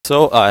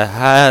So I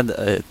had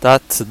a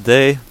thought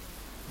today,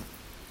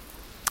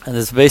 and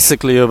it's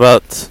basically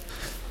about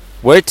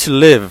where to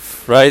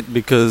live, right?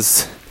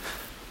 Because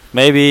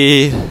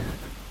maybe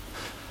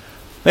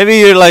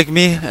you're like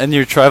me and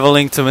you're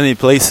traveling to many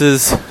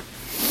places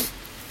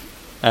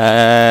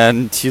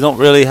and you don't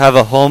really have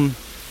a home,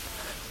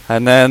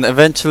 and then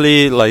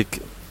eventually,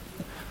 like,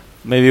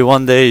 maybe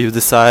one day you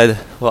decide,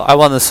 well, I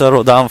want to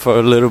settle down for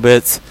a little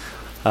bit,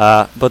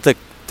 but the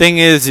thing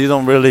is, you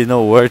don't really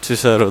know where to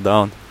settle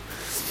down.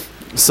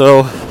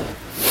 So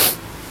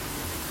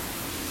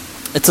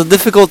it's a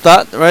difficult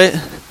thought, right?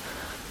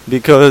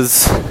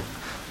 Because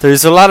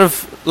there's a lot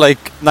of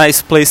like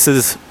nice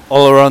places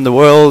all around the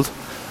world,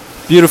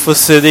 beautiful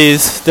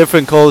cities,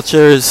 different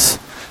cultures,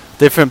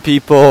 different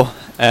people,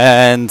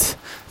 and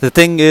the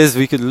thing is,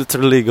 we could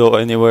literally go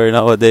anywhere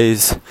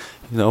nowadays.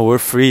 You know, we're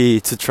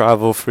free to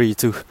travel, free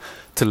to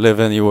live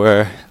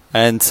anywhere,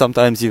 and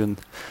sometimes even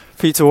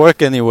free to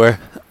work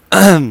anywhere,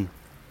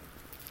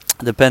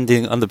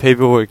 depending on the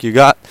paperwork you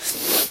got.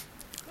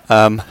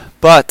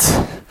 But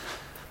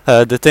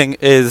the thing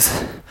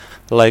is,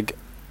 like,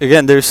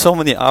 again, there's so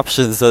many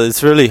options that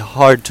it's really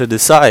hard to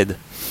decide.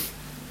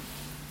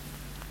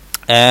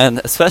 And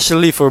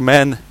especially for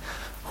men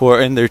who are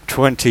in their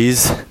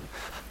 20s,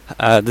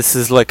 this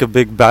is like a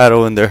big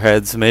battle in their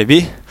heads,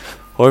 maybe.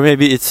 Or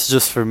maybe it's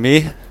just for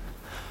me.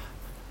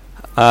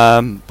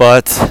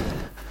 But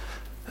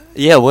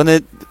yeah, when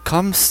it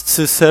comes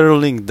to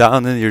settling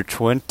down in your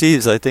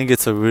 20s, I think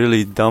it's a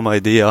really dumb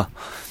idea.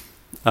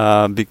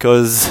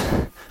 Because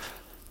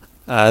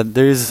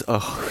there's a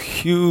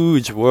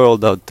huge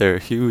world out there,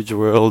 huge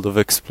world of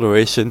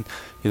exploration.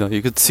 You know,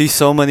 you could see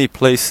so many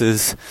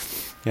places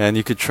and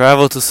you could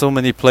travel to so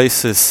many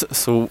places.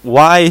 So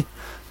why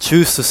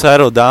choose to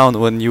settle down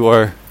when you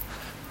are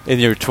in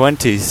your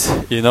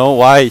 20s? You know,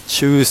 why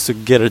choose to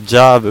get a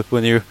job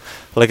when you're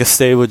like a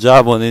stable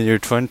job when in your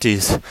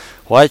 20s?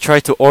 Why try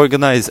to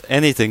organize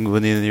anything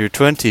when in your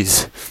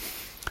 20s?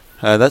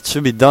 That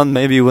should be done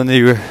maybe when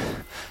you're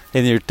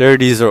in your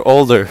 30s or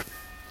older.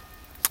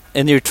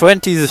 In your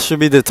 20s, it should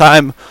be the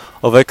time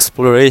of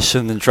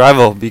exploration and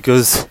travel,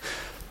 because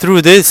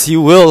through this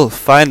you will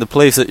find a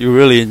place that you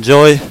really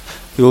enjoy.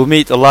 You will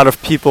meet a lot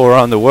of people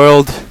around the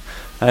world,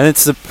 and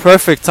it's the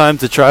perfect time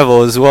to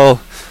travel as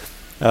well,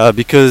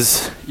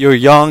 because you're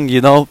young,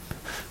 you know,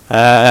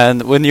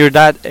 and when you're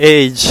that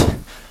age,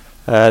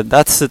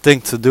 that's the thing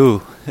to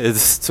do,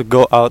 is to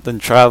go out and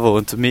travel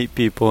and to meet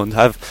people and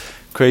have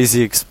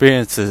crazy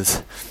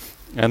experiences.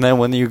 And then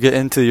when you get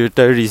into your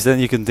 30s, then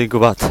you can think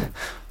about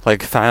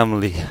like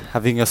family,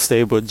 having a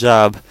stable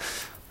job,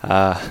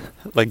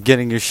 like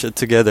getting your shit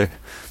together.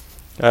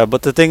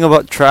 But the thing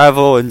about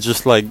travel and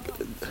just like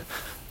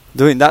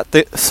doing that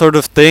sort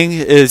of thing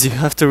is you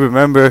have to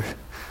remember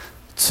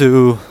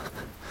to,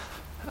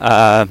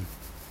 while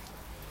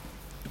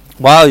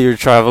you're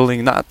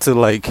traveling, not to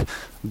like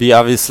be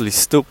obviously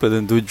stupid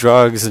and do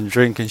drugs and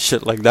drink and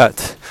shit like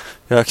that.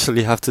 You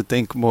actually have to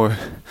think more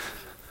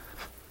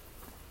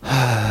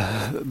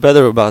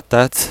better about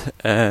that.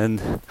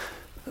 And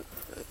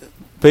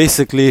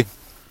basically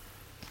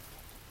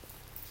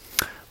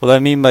what I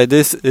mean by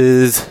this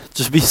is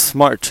just be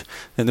smart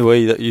in the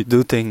way that you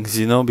do things,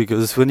 you know,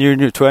 because when you're in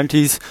your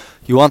 20s,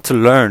 you want to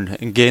learn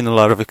and gain a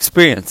lot of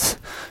experience.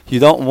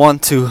 You don't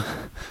want to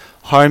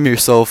harm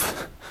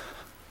yourself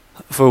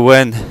for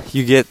when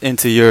you get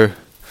into your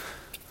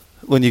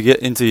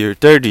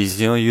 30s,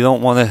 you know. You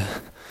don't want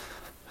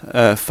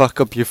to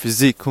fuck up your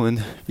physique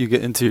when you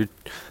get into your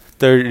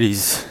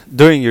 30s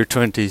during your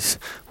 20s,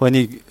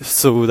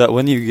 so that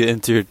when you get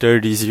into your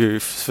 30s your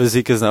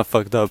physique is not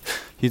fucked up.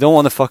 You don't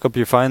want to fuck up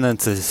your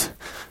finances,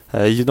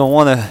 you don't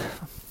want to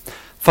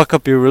fuck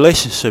up your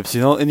relationships,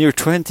 you know. In your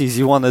 20s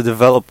you want to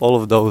develop all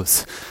of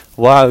those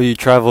while you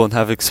travel and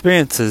have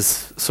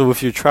experiences. So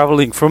if you're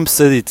traveling from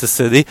city to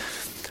city,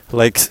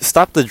 like,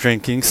 stop the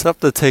drinking, stop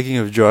the taking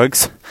of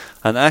drugs,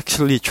 and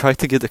actually try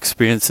to get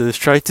experiences,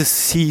 try to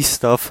see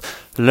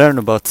stuff, learn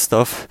about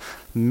stuff,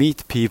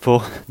 meet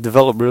people,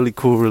 develop really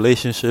cool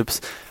relationships.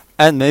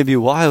 And maybe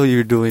while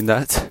you're doing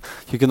that,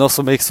 you can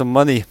also make some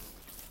money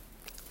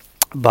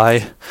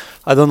by,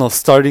 I don't know,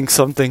 starting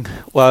something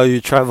while you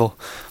travel.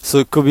 So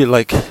it could be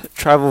like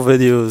travel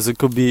videos, it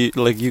could be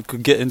like you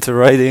could get into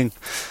writing,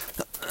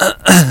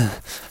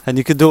 and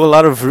you could do a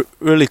lot of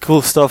really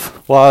cool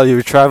stuff while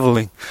you're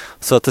traveling.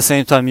 So at the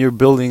same time you're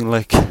building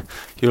like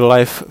your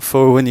life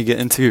for when you get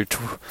into your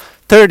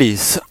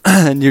 30s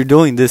and you're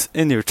doing this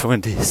in your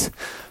 20s.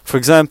 For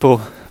example,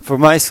 for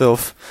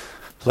myself,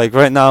 like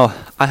right now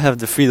I have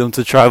the freedom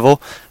to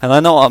travel, and I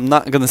know I'm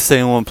not gonna stay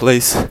in one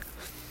place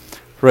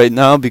right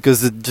now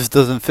because it just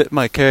doesn't fit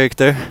my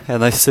character,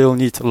 and I still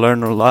need to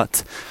learn a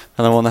lot,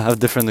 and I want to have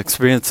different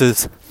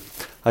experiences.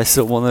 I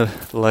still want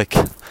to like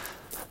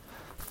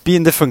be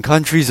in different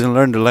countries and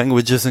learn the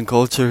languages and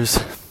cultures.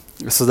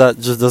 So that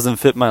just doesn't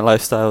fit my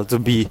lifestyle to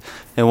be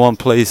in one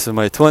place in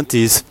my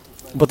 20s.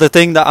 But the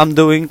thing that I'm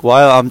doing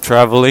while I'm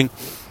traveling,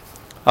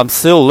 I'm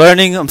still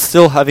learning, I'm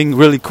still having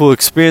really cool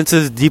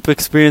experiences, deep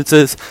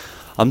experiences.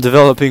 I'm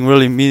developing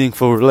really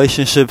meaningful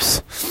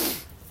relationships.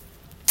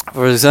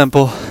 For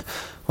example,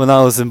 when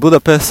I was in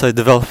Budapest, I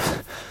developed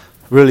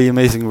really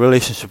amazing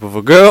relationship with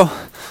a girl.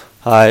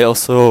 I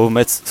also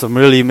met some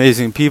really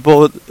amazing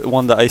people,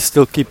 one that I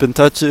still keep in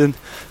touch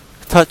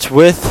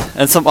with,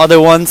 and some other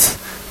ones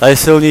that I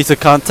still need to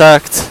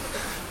contact.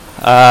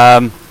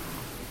 And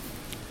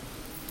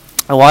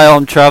while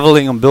I'm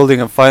traveling, I'm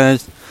building a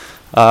finance.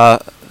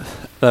 What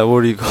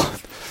do you call it?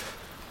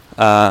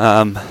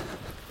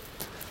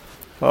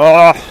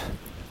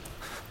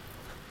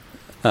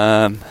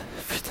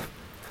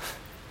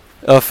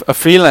 A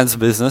freelance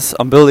business.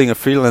 I'm building a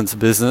freelance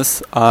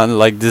business on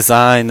like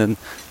design and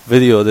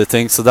video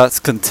editing, so that's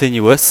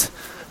continuous.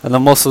 And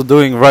I'm also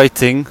doing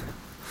writing,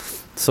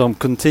 so I'm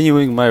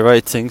continuing my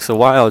writing. So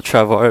while I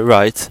travel, I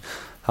write,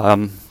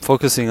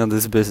 focusing on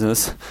this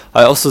business.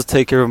 I also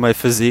take care of my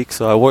physique,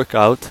 so I work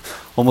out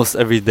almost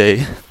every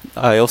day.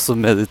 I also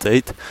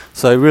meditate,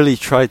 so I really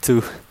try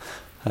to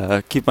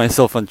keep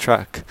myself on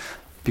track,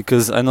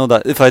 because I know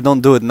that if I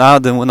don't do it now,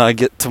 then when I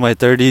get to my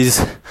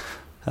 30s,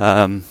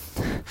 then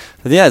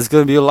yeah, it's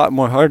going to be a lot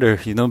more harder,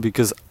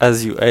 because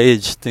as you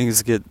age,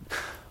 things get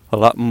a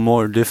lot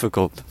more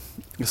difficult.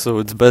 So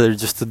it's better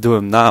just to do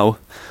them now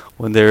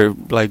when they're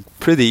like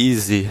pretty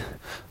easy,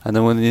 and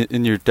then when you're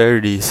in your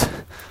 30s,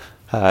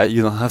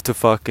 you don't have to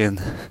fucking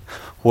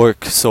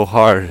work so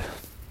hard.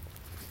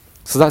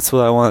 So that's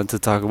what I wanted to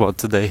talk about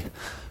today.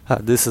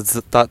 This is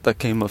the thought that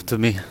came up to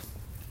me,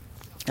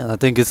 and I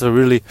think it's a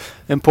really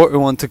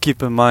important one to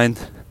keep in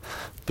mind,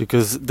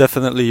 because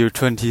definitely your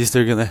 20s,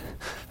 they're gonna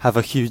have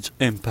a huge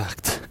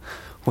impact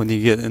when you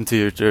get into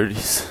your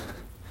 30s.